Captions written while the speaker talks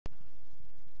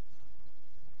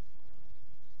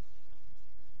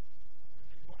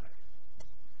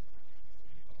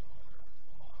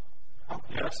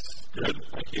Yes, good,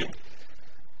 thank you.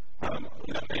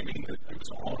 That may mean that it was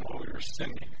on while we were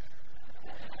singing.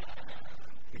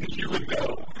 You would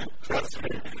know, trust me,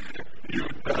 you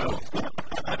would know.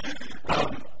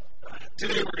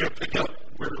 Today we're going to pick up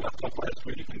where we left off last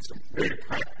week in some very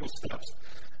practical steps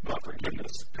about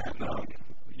forgiveness. And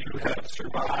you have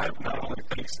survived not only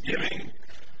Thanksgiving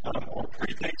or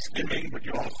pre-Thanksgiving, but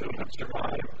you also have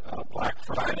survived Black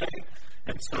Friday.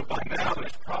 And so by now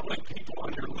there's probably people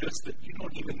on your list that you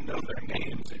don't even know their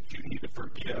names that you need to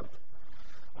forgive.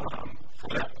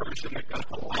 For that person that got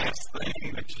the last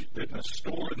thing that you did in the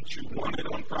store that you wanted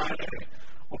on Friday,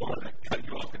 or that cut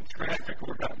you off in traffic,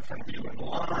 or got in front of you in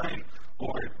line,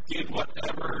 or did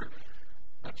whatever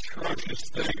atrocious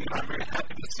thing. I'm very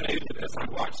happy to say that as I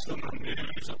watched some of the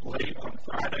news of late on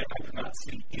Friday, I did not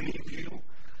see any of you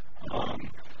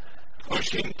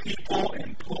pushing people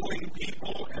and pulling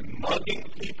people and mugging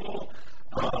people.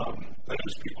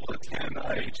 Those people attend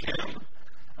IHM.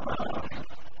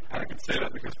 I can say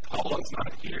that because Paula's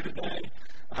not here today,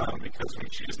 because when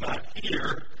she's not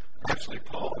here, actually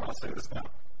Paula, and I'll say this now,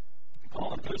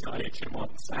 Paula goes to IHM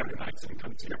on Saturday nights and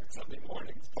comes here on Sunday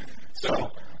mornings.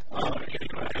 So,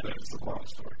 anyway, that is a long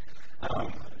story.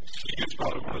 She is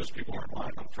probably one of those people who are in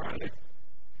line on Friday,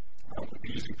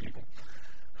 abusing people.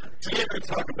 Today we're going to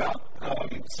talk about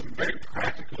some very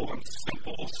practical and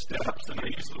simple steps, and I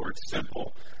use the word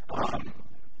simple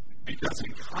because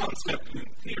in concept and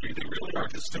in theory, they really are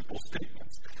just simple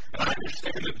statements. And I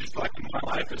understand that just like in my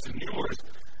life as in yours,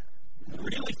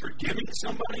 really forgiving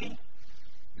somebody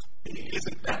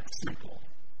isn't that simple.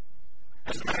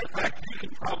 As a matter of fact, you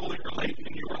can probably relate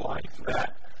in your life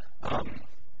that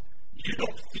you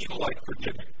don't feel like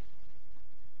forgiving.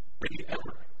 Maybe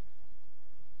ever.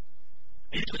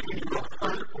 Usually when you are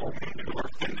hurt or wounded or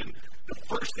offended, the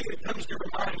first thing that comes to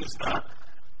your mind is not,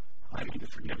 I need to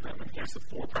forgive them, and here's the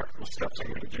 4 practical steps I'm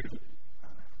going to do.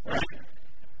 Right?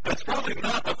 That's probably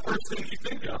not the first thing you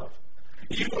think of.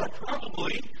 You are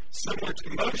probably similar to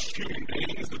most human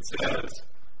beings that says,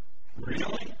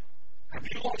 really? Have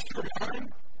you lost your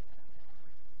mind?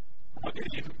 Okay,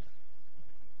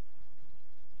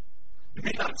 you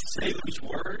may not say those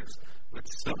words, but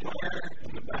somewhere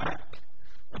in the back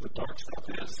where the dark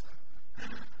stuff is,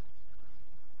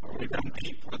 or way down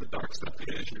deep where the dark stuff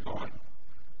is, you're going,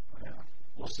 yeah,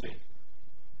 we'll see.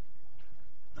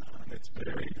 And it's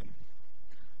buried.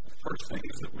 The first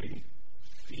things that we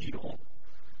feel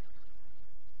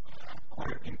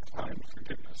are inclined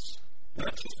forgiveness. And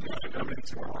that's just not a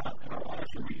evidence in our lives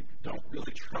where we don't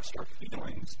really trust our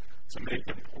feelings to make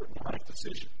important life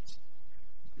decisions.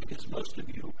 Because most of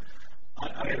you,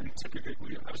 I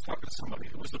was talking to somebody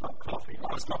who was about coffee.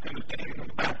 I was talking to Damon in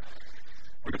the back.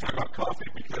 We're going to talk about coffee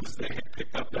because they had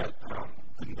picked up that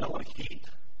vanilla heat.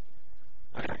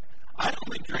 I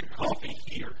only drink coffee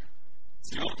here.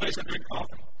 It's the only place I drink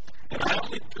coffee. And I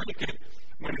only drink it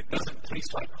when it doesn't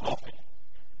taste like coffee.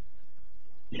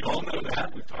 You all know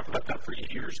that. We've talked about that for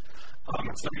years.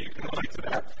 And some of you can relate to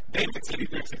that. David said he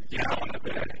drinks a gallon a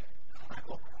day. I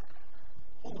go,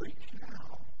 holy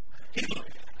cow.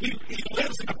 He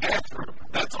lives in a bathroom.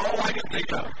 That's all I can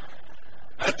think of.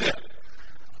 That's it.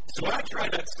 So I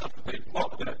tried that stuff that they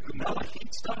bought, that vanilla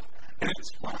heat stuff, and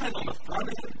it's fine on the front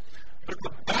end, but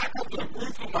the back of the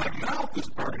roof of my mouth is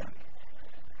burning.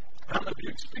 I don't know if you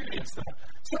experienced that.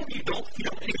 Some of you don't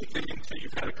feel anything until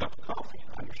you've had a cup of coffee.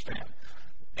 I understand.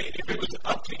 If it was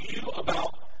up to you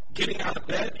about getting out of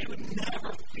bed, you would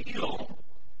never feel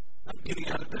like getting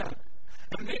out of bed.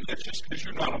 And maybe that's just because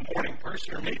you're not a morning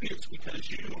person, or maybe it's because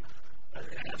you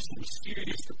have some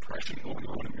serious depression going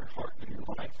on in your heart and in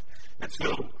your life. And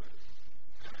so,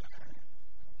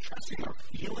 trusting our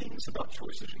feelings about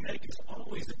choices we make is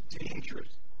always a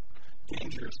dangerous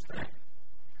thing.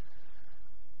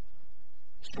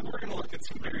 So we're going to look at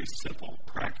some very simple,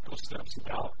 practical steps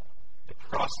about the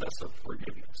process of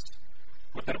forgiveness.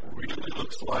 What that really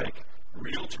looks like,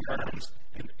 real terms,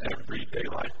 in everyday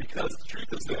life. Because the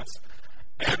truth is this,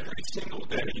 every single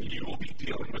day you will be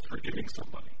dealing with forgiving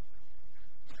somebody.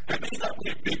 It may not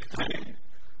be a big thing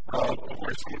of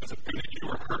where someone has offended you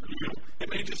or hurt you. It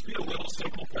may just be a little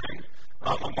simple thing,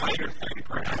 a minor thing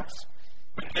perhaps.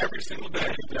 But every single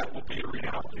day that will be a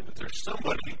reality, that there's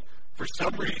somebody, for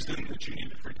some reason, that you need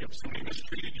to forgive. Somebody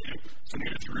mistreated you,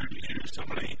 somebody was rude to you,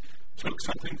 somebody took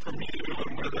something from you,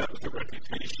 and whether that was a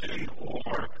reputation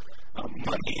or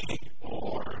money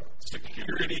or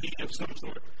security of some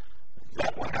sort,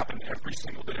 that will happen every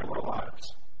single day of our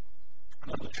lives.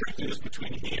 Now, the truth is,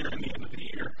 between here and the end of the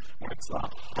year, when it's the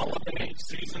holiday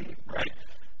season, right?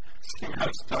 I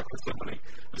was talking to somebody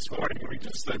this morning, and we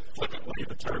just said flippantly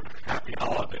the term happy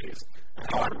holidays, and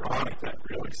how ironic that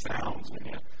really really sounds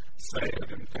when you say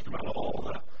it and think about all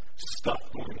the stuff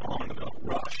going on in the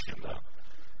rush and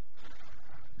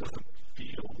doesn't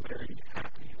feel very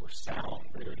happy or sound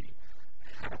very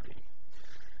happy.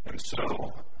 And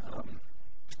so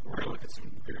we're going to look at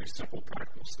some very simple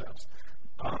practical steps.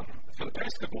 For the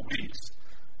past couple of weeks,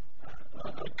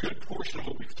 a good portion of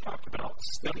what we've talked about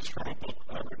stems from a book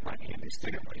written by Andy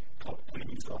Stanley called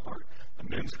Enemies of the Heart. The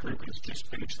men's group has just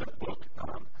finished that book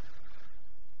on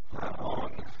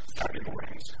Saturday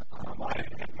mornings. I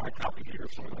have my copy here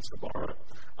if someone wants to borrow it.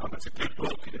 It's a good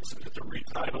book. It's a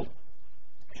retitled.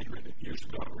 He written it years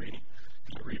ago and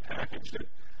repackaged it.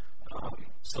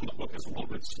 Some of the book is a little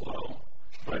bit slow,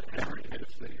 but if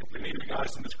any of the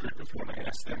guys in this group, if you want to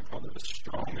ask them, probably the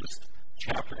strongest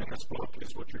chapter in this book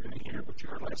is what you're going to hear, what you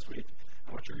heard last week,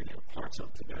 and what you're going to hear parts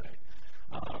of today.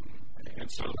 And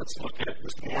so let's look at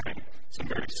this morning some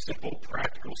very simple,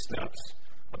 practical steps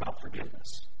about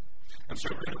forgiveness. And so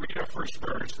we're going to read our first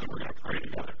verse, and we're going to pray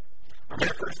together. Our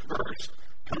very first verse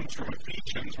comes from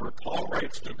Ephesians, where Paul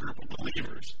writes to a group of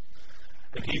believers.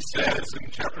 And he says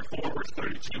in chapter 4, verse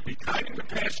 32, "Be kind and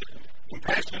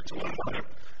compassionate to one another,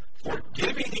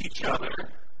 forgiving each other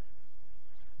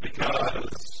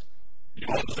because you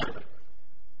all deserve it."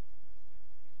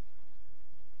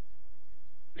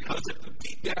 Because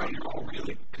deep down you're all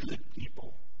really good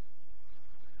people.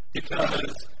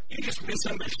 Because you just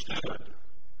misunderstood.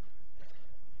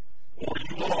 Or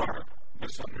you are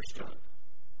misunderstood.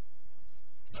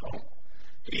 No.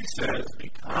 He says, "Be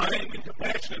kind and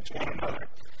compassionate to one another,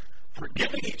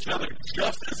 forgiving each other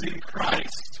just as in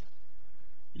Christ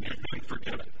you've been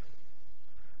forgiven."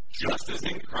 Just as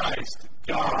in Christ,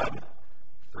 God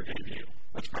forgave you.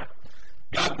 Let's pray.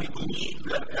 God, we believe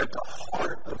that at the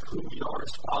heart of who we are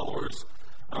as followers,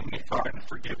 we find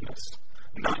forgiveness.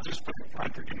 Not just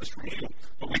find forgiveness from you,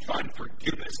 but we find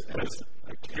forgiveness as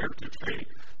a character trait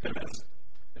that as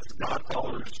God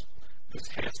followers, this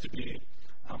has to be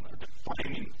a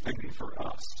defining thing for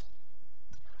us.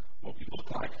 What we look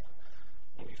like,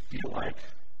 what we feel like,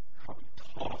 how we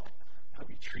talk, how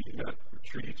we treat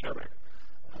each other.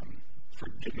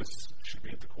 Forgiveness should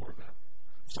be at the core of that.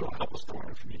 So help us to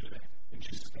learn from you today. In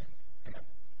Jesus' name, amen.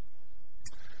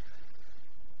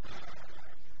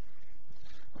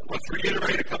 Let's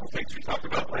reiterate a couple things we talked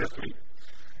about last week.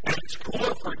 At its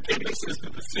core, forgiveness is the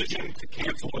decision to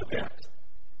cancel a debt.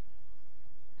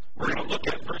 We're going to look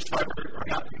at verse 5, or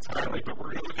not entirely, but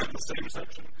we're going to look at the same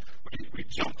section we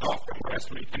jumped off from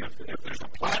last week. And if there's a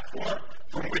platform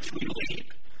from which we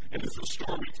leap, it is the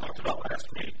story we talked about last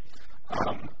week,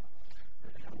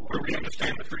 where we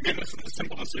understand that forgiveness is a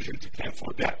simple decision to cancel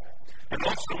a debt. And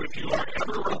also, if you are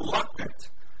ever reluctant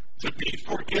to be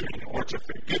forgiving or to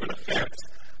forgive an offense,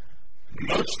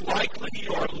 most likely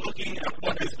you are looking at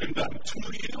what has been done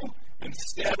to you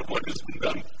instead of what has been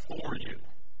done for you.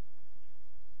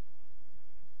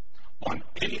 On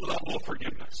any level of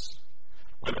forgiveness,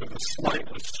 whether the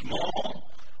slight was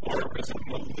small or it was a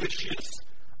malicious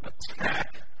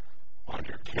attack on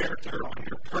your character, on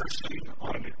your person,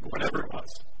 on whatever it was,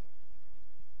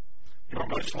 you are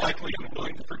most likely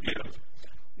unwilling to forgive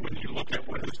when you look at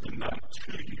what has been done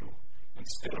to you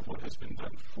instead of what has been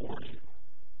done for you.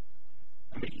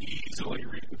 Let me easily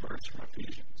read the verse from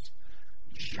Ephesians.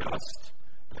 Just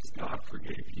as God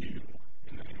forgave you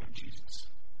in the name of Jesus.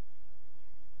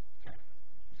 Okay.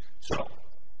 So,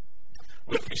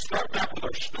 if we start back with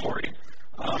our story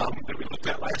that we looked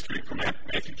at last week from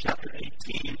Matthew chapter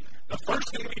 18, the first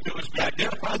thing we do is we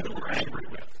identify who we're angry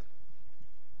with.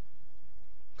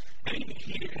 And do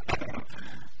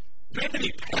we have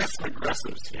any passive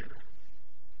aggressives here?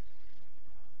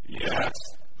 Yes.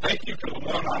 Thank you for the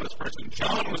one honest person.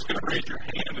 John was going to raise your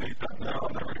hand, and he thought, no,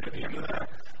 I'm never going to get into that.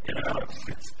 You know,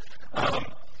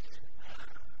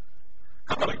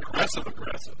 how about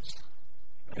aggressives?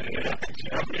 Yeah,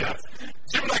 yes.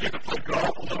 Jim and I get to play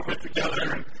golf a little bit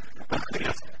together, and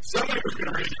yes, somebody was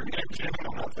going to raise your hand, Jim.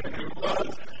 I'm not saying who it was,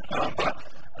 but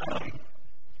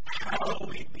how do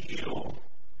we deal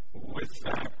with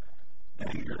that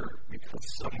anger because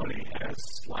somebody has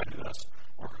slighted us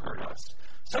or hurt us?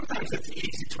 Sometimes it's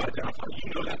easy to identify.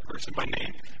 You know that person by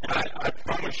name. And I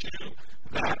promise you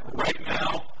that right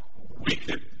now we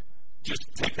could just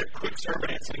take a quick survey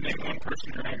and say, name one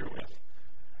person you're angry with.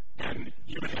 And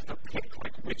you would have to pick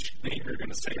like which name you're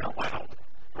going to say out loud.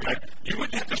 Right? You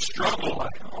wouldn't have to struggle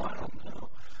like, oh, I don't know.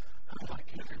 I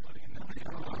like everybody.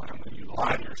 And then you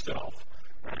lie to yourself.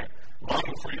 Right? Long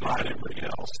before you lie to everybody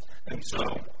else. And so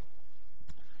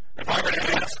if I were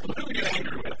to ask, who are you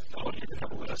angry with? Oh, you could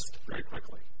have a list very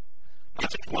quickly. Not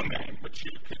just one name, but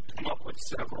you could come up with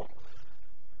several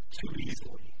too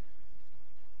easily.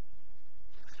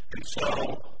 And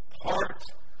so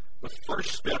the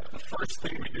first step, the first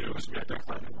thing we do is we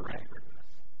identify who we're angry with.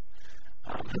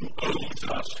 Who owes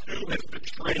us, who has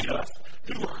betrayed us,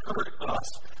 who hurt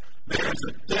us. There's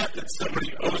a debt that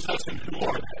somebody owes us, and who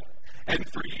are they? And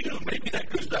for you, maybe that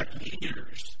goes back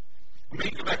years. It may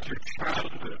go back to your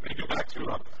childhood. It may go back to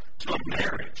a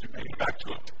marriage. It may go back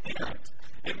to a parent.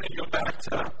 It may go back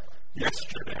to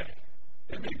yesterday.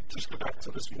 It may just go back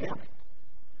to this morning.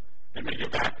 It may go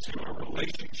back to a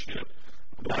relationship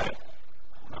that,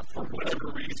 for whatever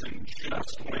reason,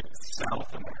 just went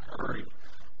south in a hurry,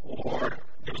 or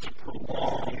there was a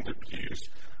prolonged abuse.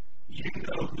 You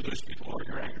know who those people are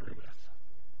you're angry with.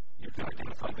 You can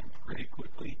identify them pretty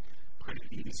quickly, pretty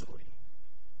easily.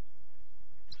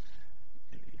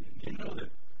 You know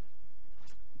that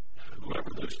whoever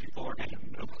those people are, they have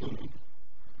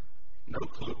no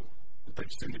clue that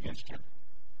they've sinned against you.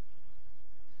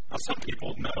 Now, some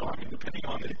people know, depending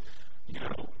on the,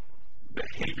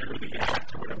 behavior or the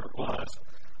act or whatever it was,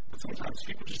 but sometimes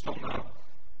people just don't know.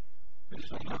 They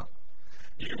just don't know.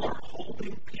 You are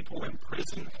holding people in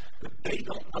prison that they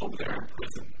don't know they're in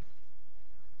prison.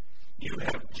 You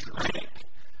have drank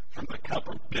from the cup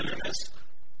of bitterness,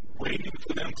 waiting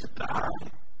for them to die,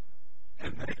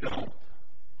 and they don't.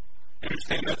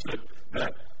 Understand that's what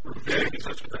that revenge,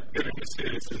 that's what that bitterness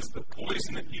is the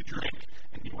poison that you drink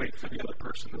and you wait for the other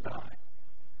person to die.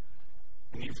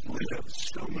 And you've lived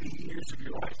so many years of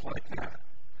your life like that.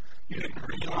 You didn't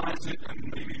realize it,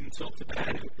 and maybe until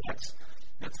today, that's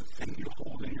the thing you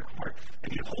hold in your heart.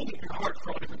 And you hold it in your heart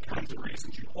for all different kinds of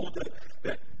reasons. You hold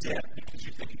that debt because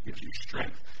you think it gives you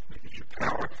strength, it gives you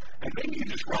power, and maybe you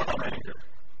just run on anger.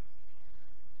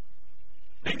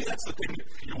 Maybe that's the thing that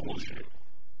fuels you.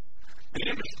 And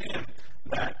you understand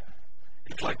that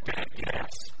it's like bad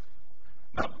gas.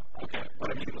 No, okay,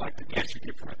 but I mean like the gas you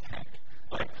get from a tank.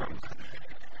 Let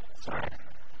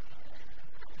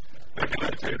me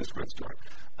tell you this quick story.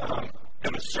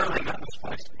 In a sermon, not in this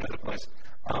place, another place,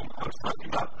 I was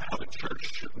talking about how the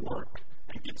church should work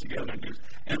and get together and do.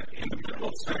 And in the middle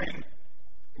of saying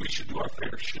we should do our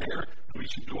fair share, we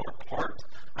should do our part,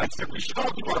 I said we should all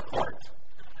do our part.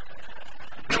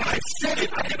 And when I said it,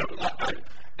 I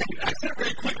said it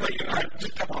very quickly, and I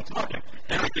just kept on talking.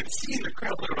 And I could see in the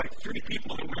crowd there were like 3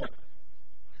 people that went.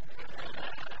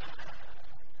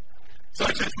 So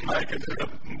I just like,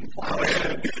 wow,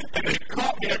 and they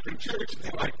called me after church, and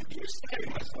they're like, did you say?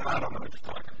 And I said, I don't know what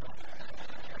you're talking about.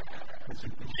 I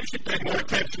said, you should pay more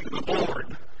attention to the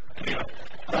Lord. Anyway,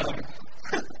 I don't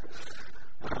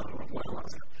know what it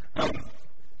was.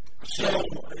 So,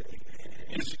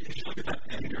 as you look at that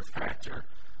anger factor,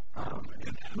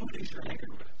 and who it is you're angry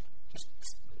with,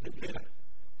 just admit it.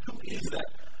 Who is that?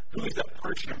 Who is that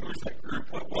person? Who is that group?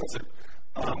 What was it?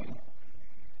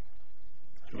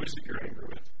 Who is it you're angry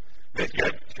with? Matthew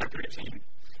chapter 18.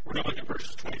 We're going to look at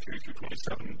verses 23 through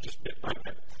 27, just bit by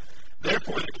bit.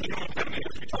 Therefore, the kingdom of heaven is,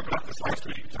 we talked about this last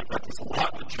week, we talked about this a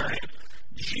lot in the journey.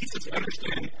 Jesus,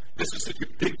 understand, this is such a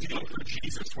big deal for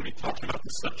Jesus when he talks about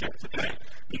this subject today,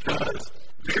 because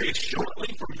very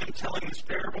shortly from him telling this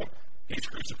parable, he's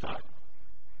crucified.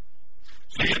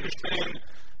 So you understand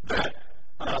that,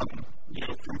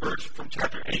 from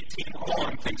chapter 18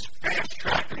 on, things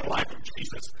fast-track in the life of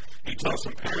Jesus. He tells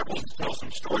some parables, he tells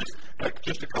some stories. Like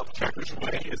just a couple chapters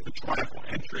away is the triumphal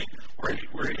entry, where he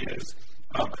is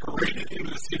paraded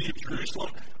into the city of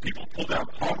Jerusalem. People pull down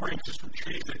palm branches from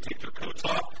trees, they take their coats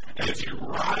off, and as he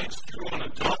rides through on a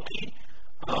donkey,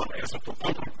 as a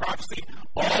fulfillment of prophecy,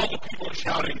 all the people are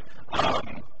shouting,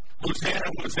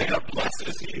 Hosanna, Hosanna, blessed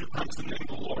is he who comes in the name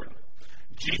of the Lord.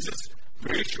 Jesus,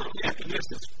 very shortly after this,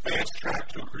 is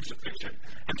fast-tracked to a crucifixion.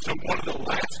 And so one of the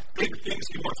last big things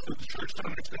he wants for the church to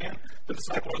understand, the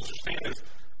disciples understand, is,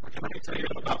 let me tell you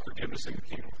about forgiveness in the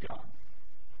kingdom of God.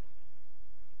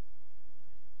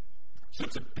 So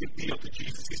it's a big deal to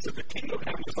Jesus. He said the kingdom of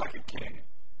heaven is like a king,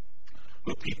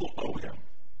 but people owe him.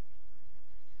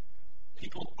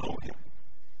 People owe him.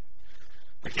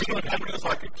 The kingdom of heaven is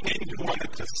like a king who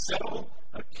wanted to settle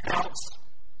accounts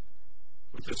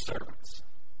with his servants.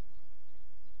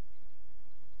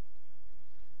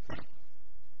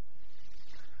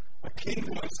 A king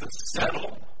who wants to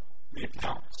settle the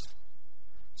accounts.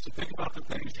 So think about the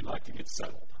things you'd like to get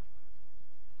settled.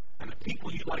 And the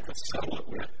people you'd like to settle it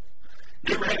with.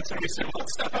 You ever had somebody say, well,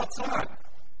 let's step outside.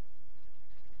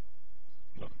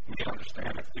 Look, we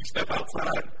understand if we step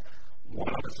outside, one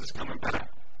of us is coming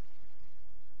back.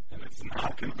 And it's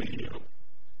not going to be you.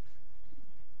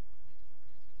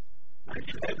 Now,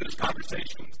 you've had those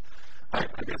conversations. I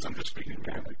guess I'm just speaking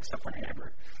to men, except for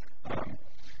Amber.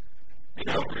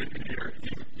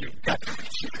 You've got that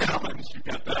challenge, you've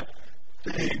got that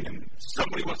thing, and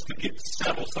somebody wants to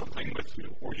settle something with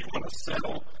you, or you want to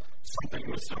settle something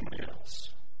with somebody else.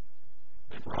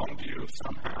 They've wronged you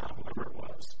somehow, whoever it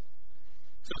was.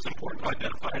 So it's important to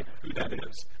identify who that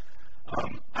is.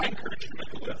 I encourage you to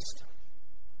make a list.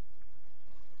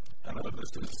 I know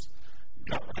this is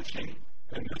gut-wrenching,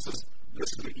 and this is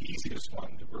the easiest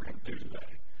one that we're going to do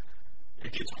today.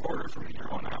 It gets harder from here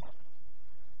on out.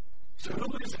 So who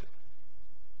is it?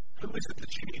 Who is it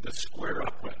that you need to square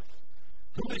up with?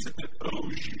 Who is it that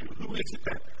owes you? Who is it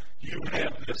that you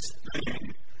have this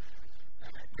thing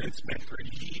that's been for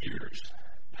years?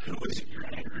 Who is it you're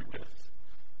angry with?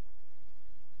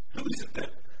 Who is it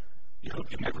that you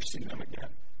hope you never see them again?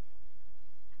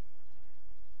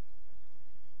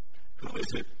 Who is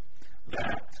it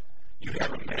that you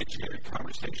have imaginary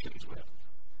conversations with?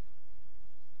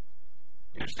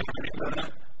 You understand what I mean by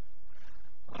that?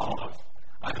 Oh,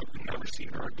 I hope you never see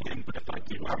her again, but if I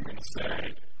do, I'm going to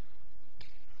say,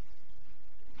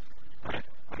 right?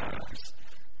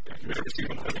 Have you ever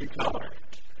seen a living color?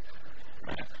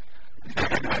 Right?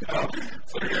 I know.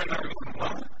 So you're never going,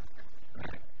 what?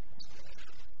 Right?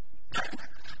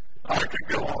 I could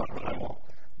go on, but I won't.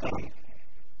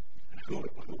 Who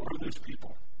are those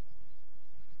people?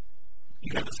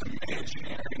 You have this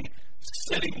imaginary,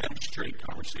 setting them straight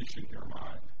conversation in your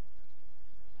mind.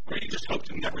 Or you just hope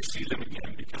to never see them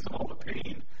again because of all the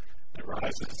pain that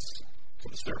rises to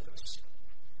the surface.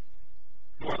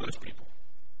 Who are those people?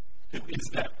 Who is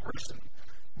that person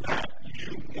that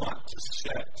you want to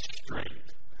set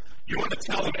straight? You want to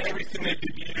tell them everything they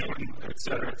did to you, and et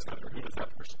cetera, et cetera. Who is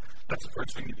that person? That's the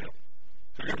first thing you do.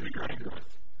 Figure out who you're angry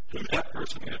with. Who that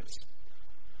person is.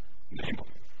 Name them.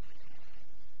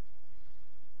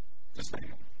 Just name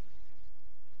them.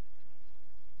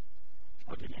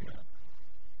 I'll give you a minute.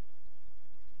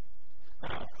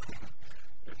 Now,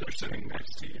 if they're sitting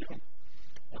next to you,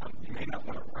 you may not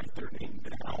want to write their name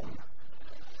down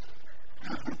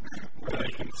where they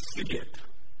can see it.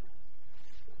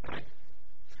 Right?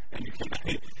 And you can,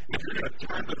 if you're going to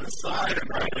turn to the side and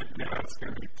write it, it's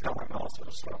going to be telling also.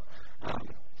 So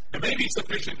it may be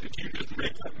sufficient that you just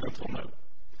make that mental note.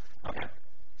 Okay?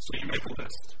 So you make a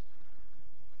list.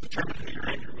 Determine who you're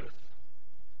angry with,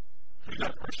 who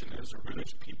that person is, or who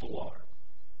those people are.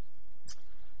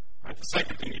 Right, the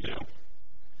second thing you do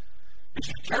is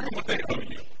you determine what they owe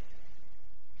you.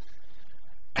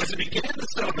 As it began the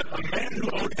settlement, a man who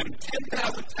owed him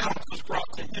 10,000 talents was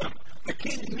brought to him. The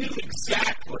king knew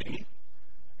exactly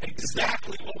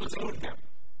what was owed him.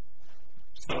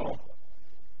 So,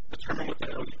 determine what they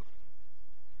owe you.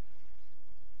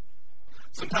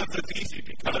 Sometimes it's easy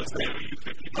because they owe you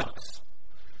 $50.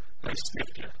 They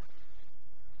skipped you.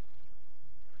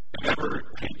 They never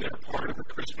paid their part of a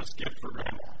Christmas gift for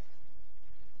grandma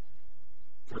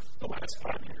for the last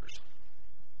 5 years.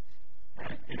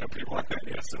 Right? People like that,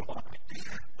 yes, so do I.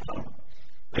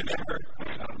 They never, I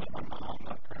don't know my mom,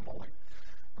 not grandma,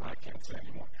 I can't say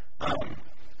anymore.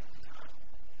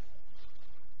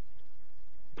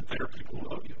 But there are people who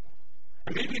owe you.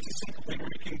 And maybe it's a simple thing where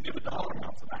you can give a dollar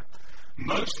amount to that.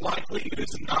 Most likely it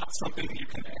is not something you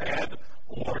can add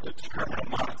or determine a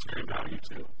monetary value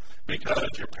to, because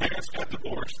your parents got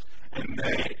divorced and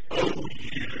they owe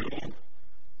you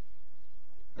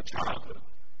a childhood.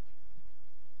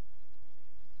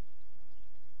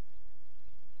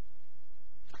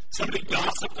 Somebody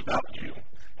gossiped about you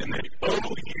and they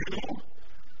owe you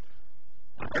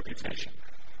a reputation.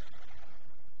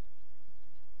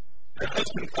 Your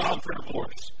husband filed for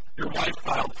divorce. Your wife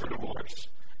filed for divorce.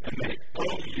 And they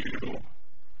owe you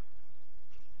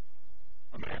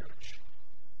a marriage.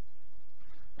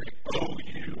 They owe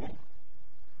you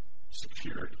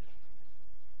security.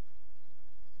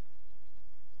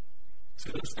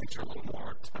 So those things are a little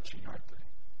more touchy, aren't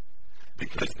they?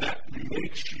 Because that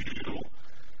makes you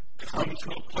come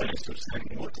to a place of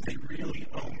saying, what do they really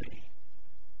owe me?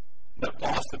 That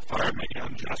boss that fired me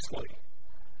unjustly.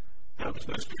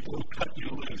 Those people who cut you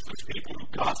loose, those people who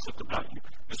gossiped about you,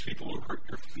 those people who hurt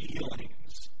your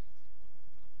feelings.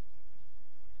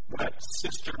 That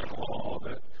sister-in-law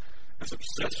that is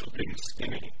obsessed with being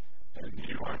skinny, and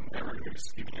you are never going to be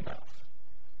skinny enough.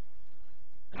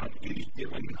 And on any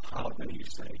given holiday, you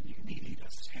say, you need to eat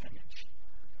a sandwich.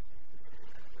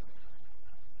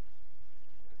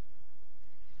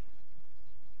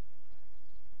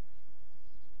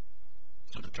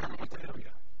 So determine what they owe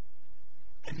you.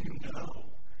 And you know,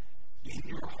 in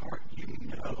your heart, you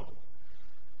know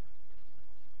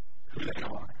who they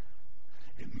are.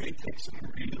 It may take some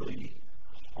really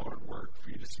hard work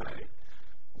for you to say,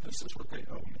 well, this is what they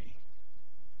owe me.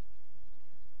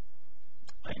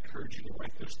 I encourage you to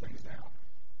write those things down.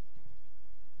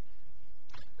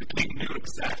 The king knew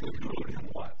exactly who owed him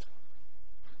what.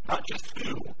 Not just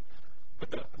who,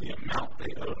 but the amount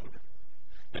they owed.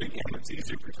 And again, it's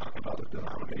easy if you're talking about a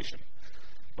denomination.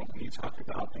 But when you talk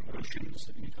about emotions,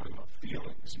 and you talk about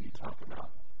feelings, and you talk about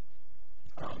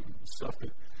stuff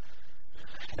that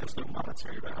has no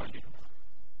monetary value,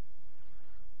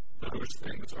 those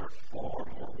things are far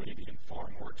more weighty and far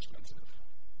more expensive.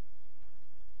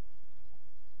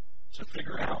 So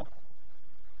figure out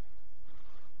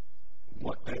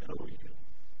what they owe you.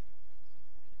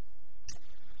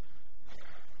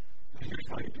 And here's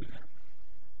how you do that.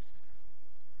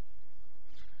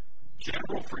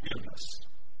 General forgiveness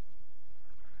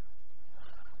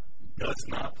does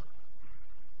not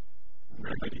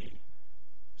remedy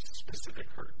specific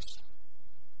hurts.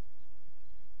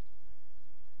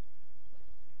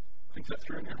 Think that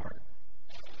through in your heart.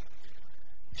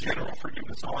 General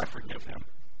forgiveness. Oh, I forgive him.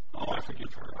 Oh, I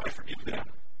forgive her. I forgive them.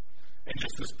 And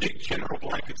just this big general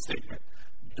blanket statement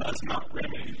does not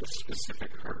remedy the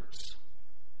specific hurts.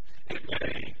 It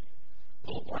may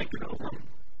pull a blanket over them.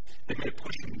 It may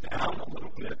push them down a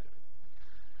little bit.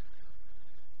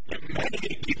 It may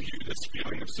give you this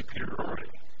feeling of superiority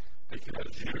because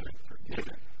you've been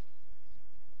forgiven.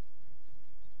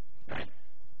 Right?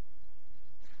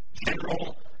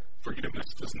 General forgiveness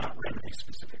does not remedy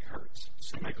specific hurts.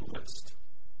 So make a list.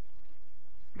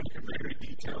 Make a very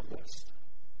detailed list.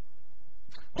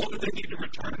 What would they need to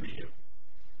return to you?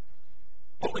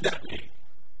 What would that be?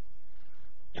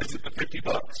 Is it the $50?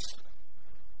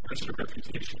 Or is it a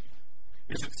reputation?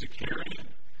 Is it security?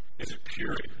 Is it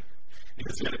purity?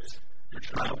 Is it your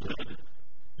childhood?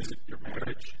 Is it your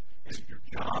marriage? Is it your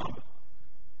job?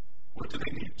 What do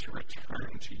they need to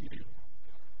return to you?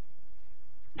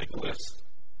 Make a list.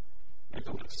 Make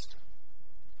a list.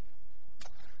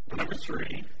 Number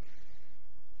 3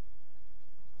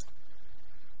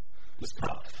 is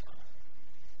tough.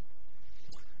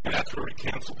 And that's where we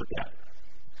cancel the debt.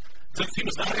 Since he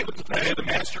was not able to pay, the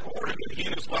master ordered that he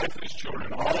and his wife and his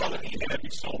children, all that he had, be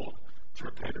sold to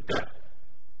repay the debt.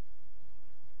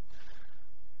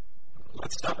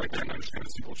 Let's stop right there and understand a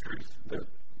simple truth that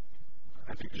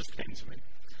I think just came to me.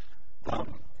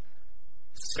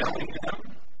 Selling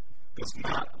them does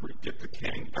not get the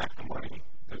king back the money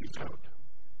that he's owed.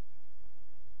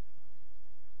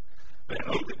 They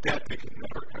owe the debt they can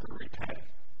never, ever repay.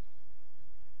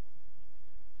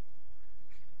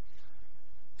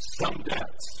 Some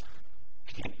debts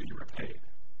can't be repaid.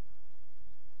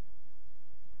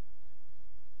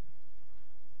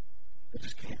 They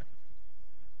just can't.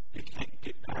 You can't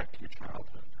get back your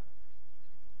childhood.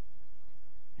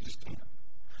 You just can't.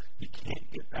 You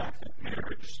can't get back that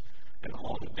marriage and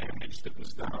all the damage that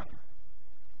was done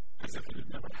as if it had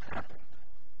never happened.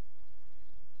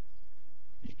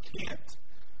 You can't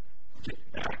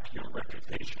get back your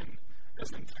reputation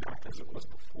as intact as it was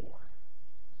before.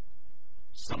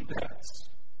 Some debts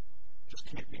just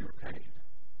can't be repaid.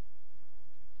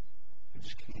 They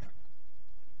just can't.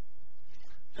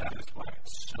 That is why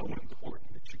it's so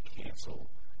important that you cancel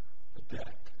the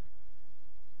debt.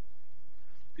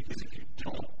 Because if you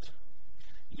don't,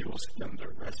 you will spend the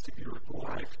rest of your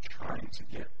life trying to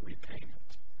get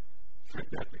repayment for a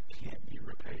debt that can't be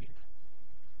repaid.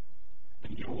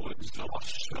 And you will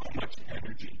exhaust so much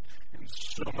energy and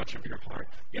so much of your heart.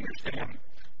 You understand,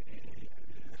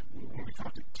 when we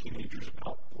talk to teenagers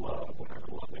about love, whatever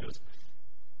love is,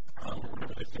 or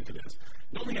whatever they think it is,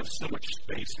 you only have so much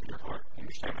space in your heart. You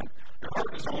understand that? Your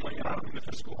heart is only, and I don't mean the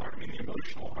physical heart, I mean the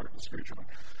emotional heart, the spiritual heart.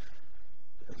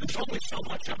 There's only so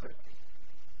much of it.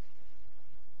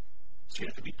 So you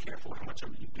have to be careful how much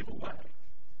of it you give away.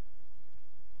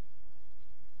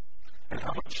 And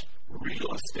how much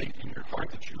real estate in your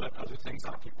heart that you let other things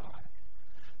occupy.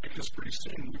 Because pretty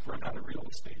soon you've run out of real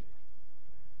estate.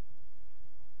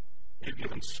 You've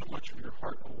given so much of your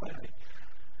heart away.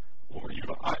 Or you've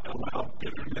allowed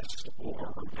bitterness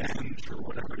or revenge or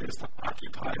whatever it is to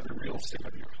occupy the real estate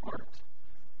of your heart.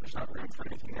 There's not room for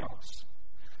anything else.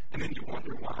 And then you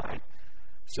wonder why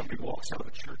somebody walks out of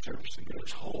the church service and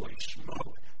goes, holy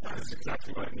smoke, that is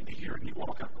exactly what I need to hear. And you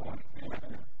walk out going,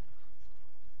 man,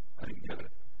 I didn't get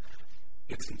it.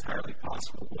 It's entirely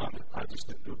possible, one, that I just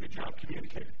didn't do a good job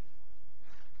communicating.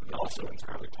 But it's also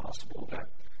entirely possible that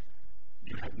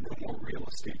you have no more real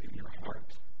estate in your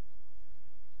heart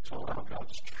to allow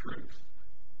God's truth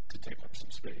to take up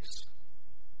some space.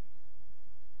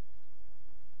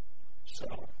 So,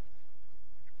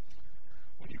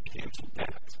 when you cancel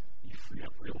debt, you free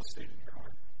up real estate in your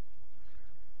heart.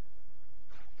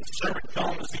 The servant fell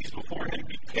on his knees before him.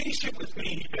 Be patient with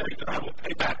me, he begged, and I will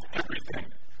pay back everything.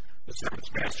 The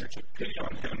servant's master took pity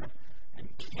on him and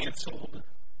canceled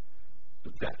the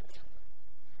debt.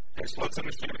 Okay, so let's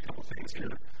understand a couple things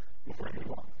here before I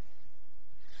move on.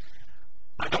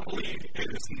 I don't believe it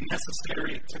is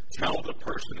necessary to tell the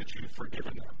person that you've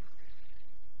forgiven them.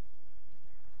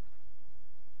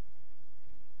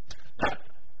 That,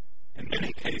 in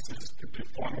many cases, could do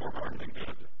far more harm than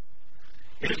good.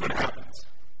 Here's what happens.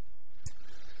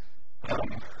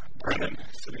 Brennan,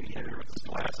 sitting here with his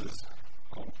glasses,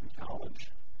 home from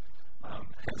college,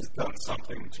 has done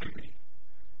something to me.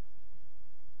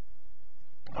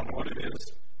 I don't know what it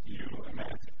is. You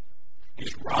imagine.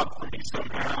 He's robbed from me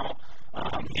somehow.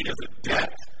 He has a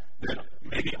debt that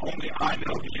maybe only I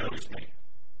know he owes me.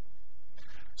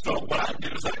 So what I do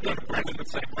is I go to Brendan and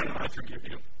say, Brendan, I forgive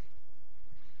you.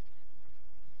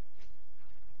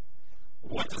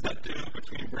 What does that do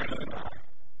between Brendan and I?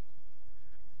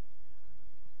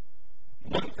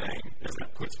 One thing is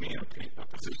that puts me in a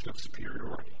position of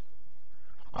superiority.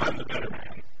 I'm the better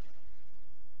man.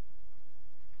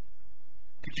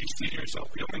 Could you see yourself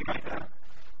feeling like that?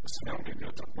 Listen, I'm going to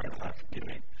go to Brendan, I forgive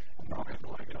him, and I'll have to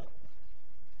let go.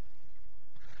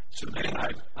 So then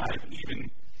I've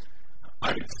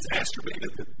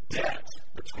exacerbated the debt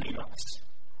between us.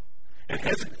 It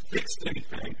hasn't fixed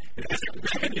anything. It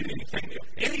hasn't remedied anything.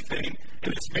 If anything,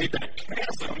 it has made that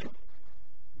chasm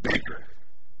bigger.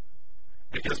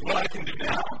 Because what I can do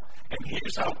now, and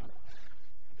here's how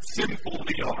sinful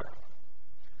we are,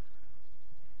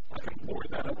 I can board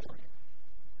that up for you.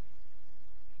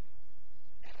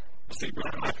 See,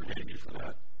 Brian, I forgive you for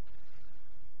that.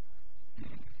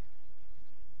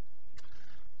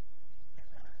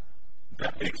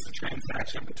 That makes the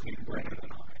transaction between Brennan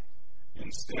and I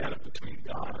instead of between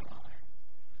God and I.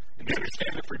 And you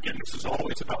understand that forgiveness is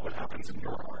always about what happens in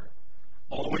your heart.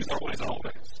 Always, always,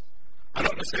 always. I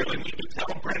don't necessarily need to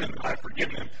tell Brennan that I've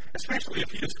forgiven him, especially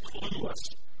if he is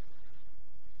clueless.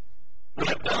 What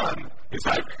I've done is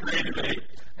I've created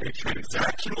a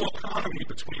transactional economy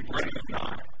between Brennan and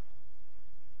I.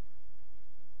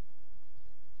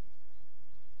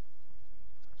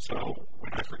 So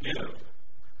when I forgive,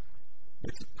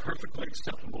 it's perfectly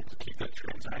acceptable to keep that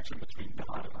transaction between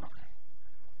God and I.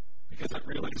 Because it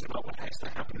really is about what has to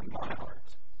happen in my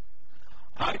heart.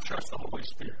 I trust the Holy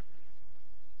Spirit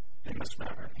in this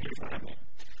matter. Here's what I mean.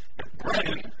 If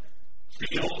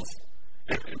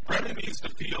Brennan needs to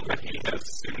feel that he has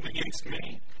sinned against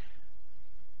me,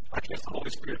 I trust the Holy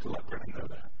Spirit to let Brennan know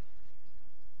that.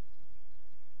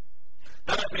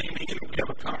 Now that may mean that we have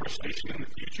a conversation in the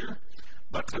future,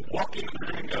 but to walk into the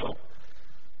room and go,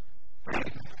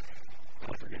 Brennan,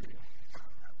 I forgive you.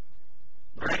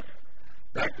 Right?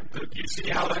 Do you see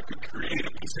how that could create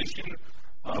a position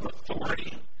of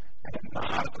authority and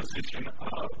not a position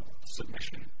of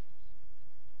submission?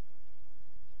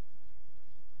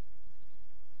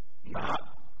 Not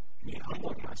me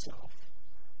humbling myself,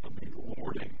 but me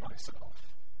lording myself.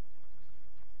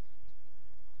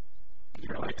 Can you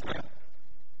relate to that?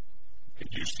 Could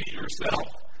you see yourself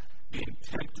being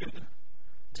tempted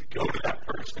to go to that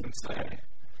person and say,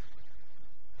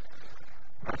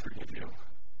 I forgive you,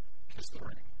 kiss the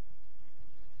ring?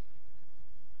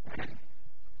 Right?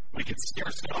 We can see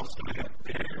ourselves doing that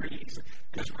very easily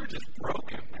because we're just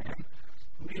broken, man.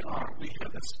 We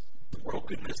have this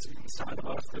brokenness inside of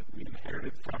us that we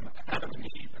inherited from Adam and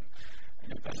Eve,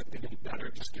 and it doesn't get any better,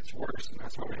 it just gets worse, and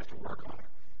that's why we have to work on it.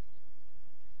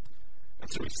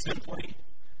 And so we simply,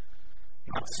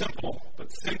 not simple,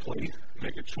 but simply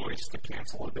make a choice to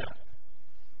cancel a debt.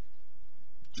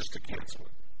 Just to cancel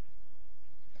it.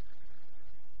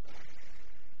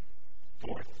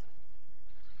 Fourth,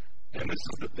 and this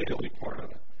is the daily part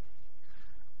of it,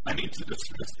 I need to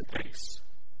dismiss the case.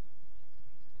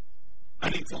 I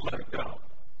need to let it go.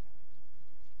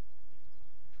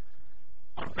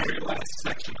 Our very last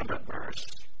section of that verse,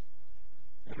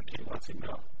 and the king lets him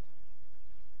go.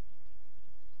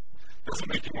 Doesn't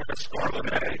make him wear a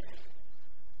scarlet A.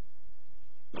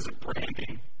 Doesn't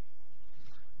brandy.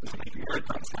 Doesn't make him wear a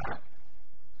dunce hat.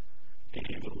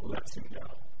 He lets him go.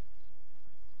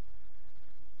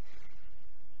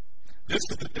 This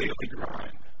is the daily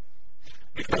grind.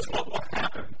 Because what will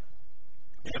happen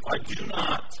if I do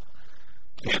not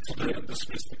cancel and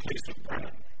dismiss the case of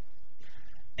Brennan?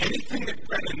 Anything that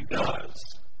Brennan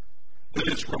does that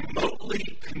is remotely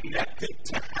connected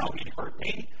to how he hurt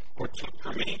me or took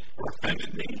from me or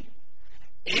offended me,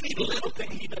 any little thing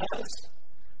he does,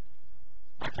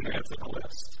 I can add to the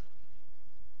list.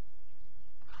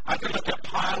 I can let that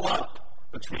pile up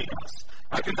between us.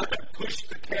 I can let that push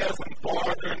the chasm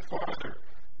farther and farther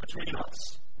between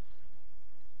us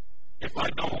if I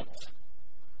don't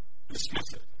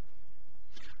dismiss it.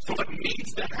 So what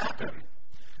needs to happen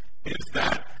is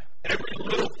that every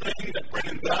little thing that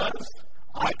Brennan does,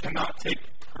 I cannot take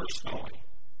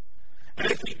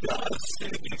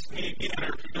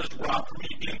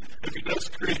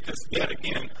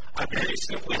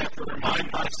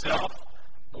myself,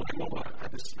 okay, well, what? I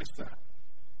dismiss that.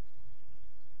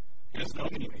 He doesn't owe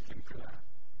me anything for that.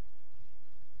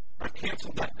 I've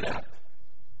canceled that debt.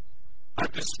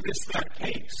 I've dismissed that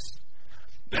case.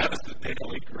 That is the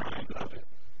daily grind of it.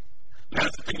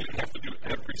 That's the thing that you have to do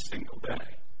every single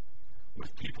day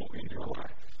with people in your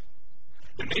life.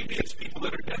 And maybe it's people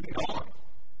that are dead and gone.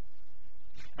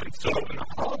 And so when the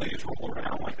holidays roll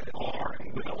around like they are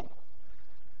and will,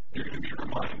 you're going to be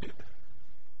reminded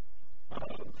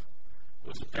of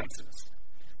those offenses.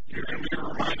 You're going to be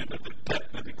reminded of the debt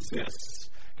that exists.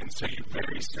 And so you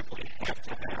very simply have to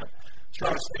have.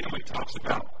 Charles Stanley talks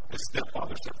about his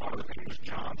stepfather. Stepfather's name was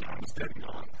John. John was dead and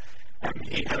gone. And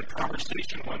he had a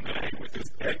conversation one day with his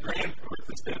dead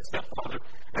stepfather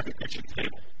at the kitchen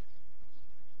table.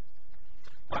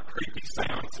 Not creepy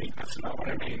seancing, that's not what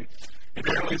I mean. He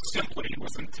very simply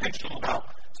was intentional about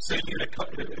sitting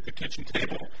at the kitchen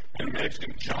table and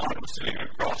imagining John was sitting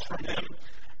across from him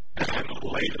and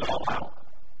laid it all out.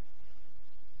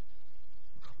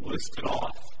 Listed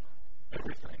off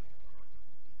everything.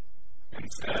 And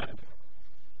said,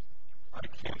 I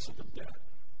canceled the debt.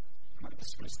 And I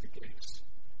dismissed the case.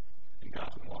 And got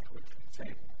up and walked away from the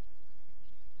table.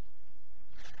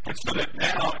 And so that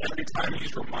now, every time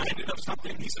he's reminded of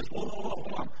something, he says, whoa,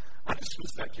 hold on. I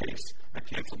dismissed that case. I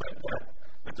canceled that debt.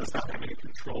 That does not have any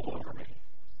control over me.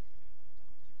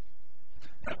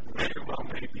 That very well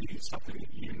may be something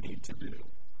that you need to do.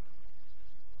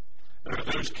 There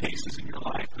are those cases in your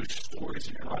life, those stories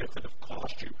in your life that have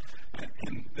cost you,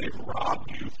 and they've robbed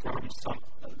you from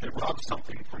they've robbed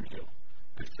something from you.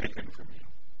 They've taken from you.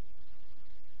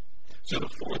 So the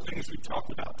four things we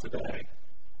talked about today,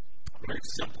 very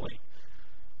simply,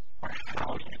 are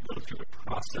how you go through the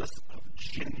process of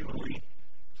genuinely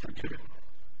forgiving.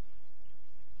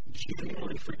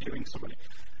 Genuinely forgiving somebody.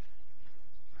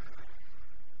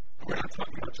 We're not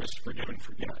talking about just forgive and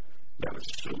forget. That is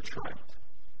so trite.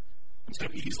 And so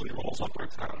easily rolls off our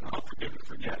tongue. I'll forgive and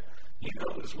forget. You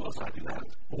know as well as I do that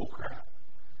is bullcrap.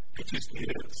 It just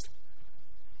is.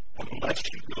 Unless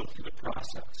you go through the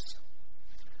process.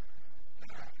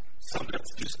 Some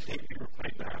debts just can't be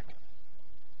repaid back.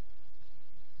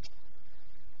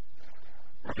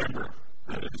 Remember,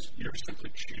 that is, you're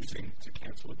simply choosing to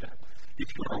cancel a debt. If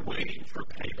you are waiting for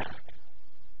payback,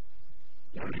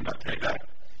 you know what I mean by payback?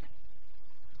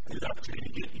 The opportunity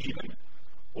to get even,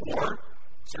 or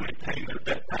somebody paying their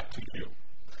debt back to you.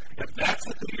 If that's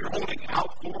the thing you're holding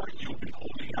out for, you'll be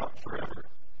holding out forever.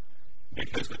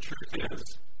 Because the truth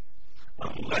is,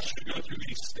 unless you go through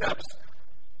these steps,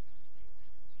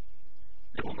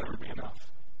 it will never be enough.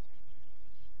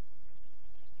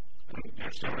 You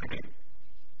understand what I mean?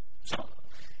 So,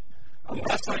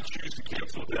 unless I choose to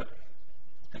cancel debt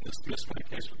and dismiss my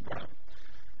case with God,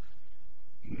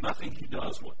 nothing he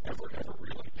does will ever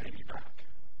really pay me back.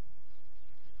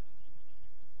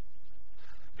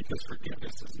 Because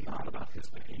forgiveness is not about his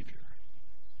behavior.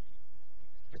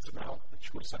 It's about the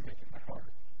choice I make in my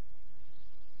heart.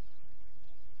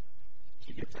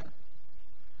 Do you get that?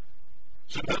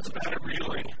 So it doesn't matter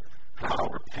really how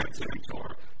repentant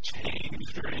or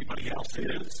changed or anybody else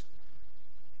is.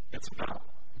 It's about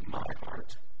my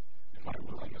heart and my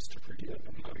willingness to forgive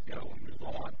and let it go and move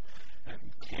on and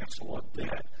cancel a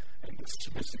debt and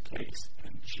dismiss a case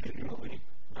and genuinely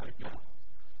let it go.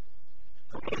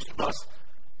 For most of us,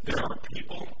 there are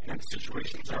people and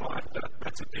situations in our life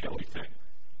that's a daily thing.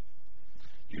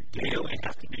 You daily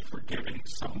have to be forgiving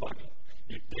somebody.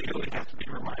 You daily have to be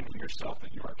reminding yourself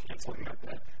that you are canceling that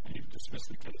debt and you've dismissed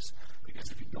the case.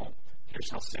 Because if you don't, here's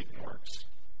how Satan works.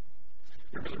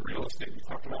 Remember the real estate we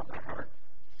talked about in our heart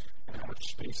and how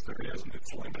much space there is, and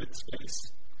it's limited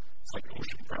space. It's like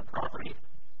oceanfront property,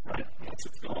 right? Once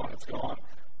it's gone, it's gone.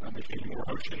 Not making any more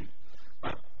ocean.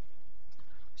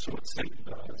 So what Satan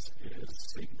does is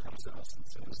Satan comes to us and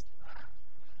says,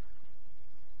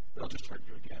 they'll just hurt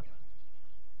you again.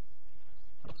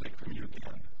 They'll take from you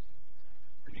again.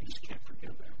 And you just can't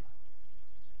forgive them.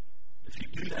 If you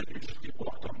do that, you just get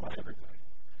walked on by everybody.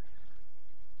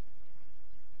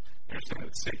 Understand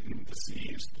that Satan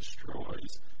deceives,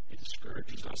 destroys, he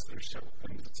discourages us. There are several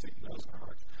things that Satan does in our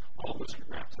hearts. All of those are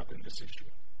wrapped up in this issue.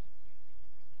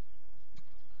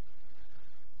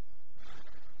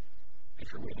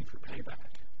 If you're waiting for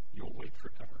payback, you'll wait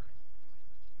forever.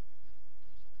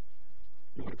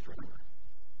 You'll wait forever.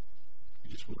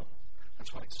 You just will.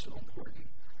 That's why it's so important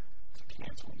to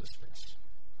cancel and dismiss.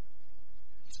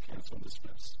 Just cancel and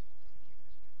dismiss.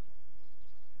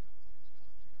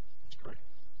 Let's pray.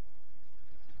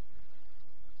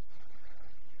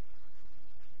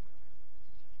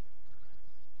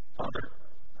 Father,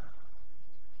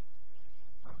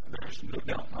 there is no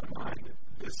doubt in my mind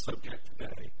that this subject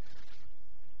today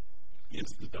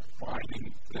is the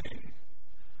defining thing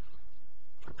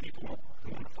for people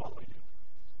who want to follow you.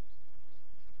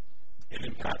 It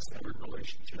impacts every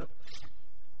relationship.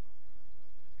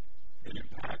 It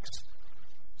impacts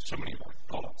so many of our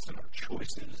thoughts and our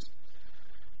choices.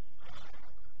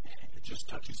 It just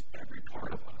touches every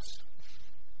part of us.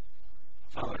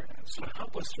 Father, so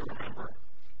help us to remember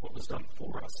what was done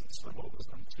for us instead of what was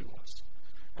done to us.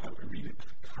 We read it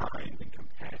kind and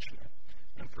compassionate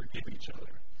and forgive each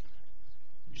other,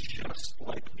 just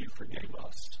like you forgave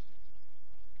us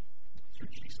through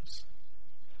Jesus.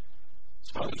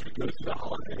 So, Father, as we go through the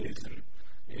holidays, and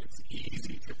it's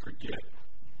easy to forget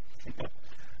what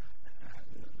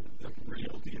the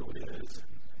real deal is,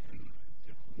 and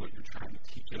what you're trying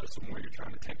to teach us, and where you're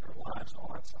trying to take our lives, and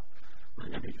all that stuff. We're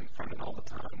going to be confronted all the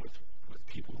time with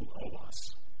people who owe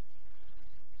us.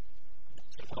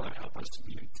 So, Father, help us to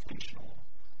be intentional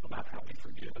about how we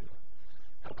forgive.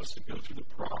 Help us to go through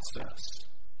the process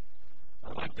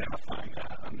of identifying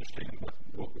that, understanding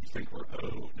what we think we're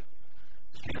owed,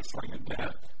 canceling a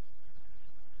debt,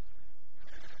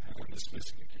 and then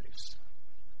dismissing a case.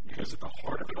 Because at the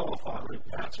heart of it all, Father,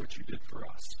 that's what you did for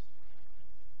us.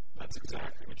 That's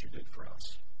exactly what you did for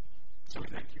us. So we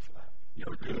thank you for that.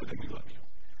 You're good and we love you.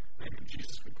 In the name of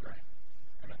Jesus we pray.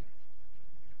 Amen.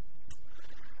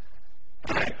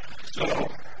 All right, so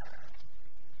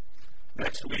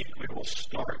next week we will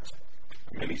start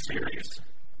a mini-series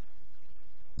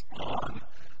on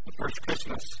the first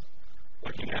Christmas,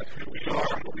 looking at who we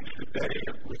are and what we do today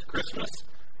with Christmas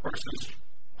versus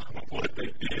what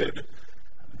they did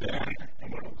then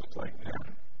and what it looked like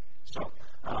then. So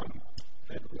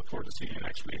I look forward to seeing you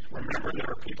next week. Remember, there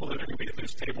are people that are going to be at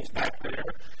those tables back there.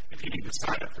 If you need to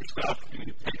sign up for stuff, if you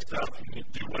need to take stuff, if you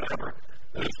need to do whatever,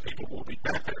 those people will be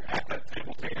back there at that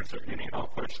table to answer any and all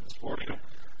questions for you.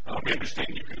 We understand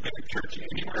you could have been at church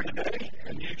anywhere today,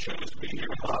 and you chose to be here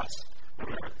with us. And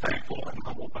we are thankful and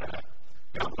humbled by that.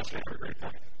 God bless you. Have a great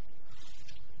time.